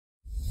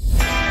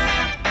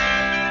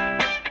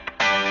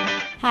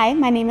Hi,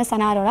 my name is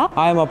Arora.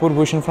 Hi, I'm Apurv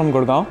Bhushan from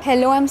Gurgaon.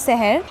 Hello, I'm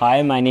Saher.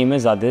 Hi, my name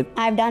is Aditt.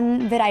 I've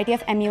done variety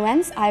of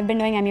MUNs. I've been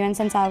doing MUNs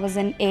since I was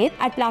in 8th.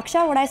 At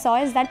Plaksha, what I saw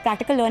is that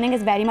practical learning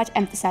is very much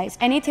emphasized.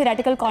 Any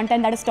theoretical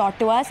content that is taught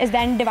to us is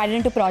then divided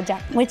into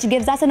projects, which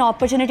gives us an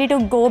opportunity to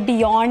go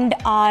beyond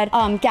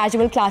our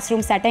casual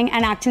classroom setting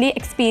and actually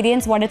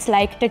experience what it's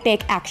like to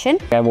take action.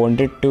 I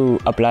wanted to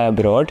apply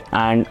abroad,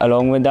 and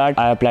along with that,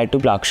 I applied to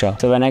Plaksha.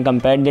 So when I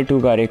compared the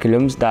two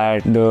curriculums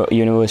that the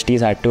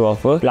universities had to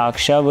offer,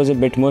 Plaksha was a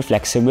bit more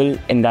flexible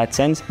in that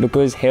sense,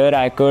 because here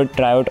I could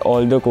try out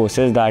all the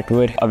courses that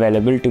were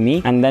available to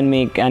me and then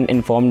make an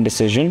informed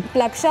decision.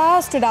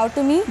 Plaksha stood out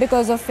to me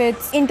because of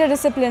its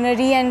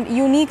interdisciplinary and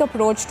unique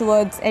approach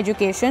towards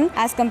education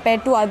as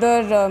compared to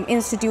other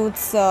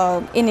institutes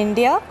in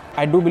India.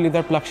 I do believe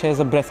that Plaksha is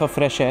a breath of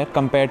fresh air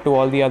compared to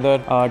all the other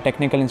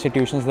technical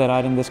institutions there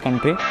are in this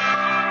country.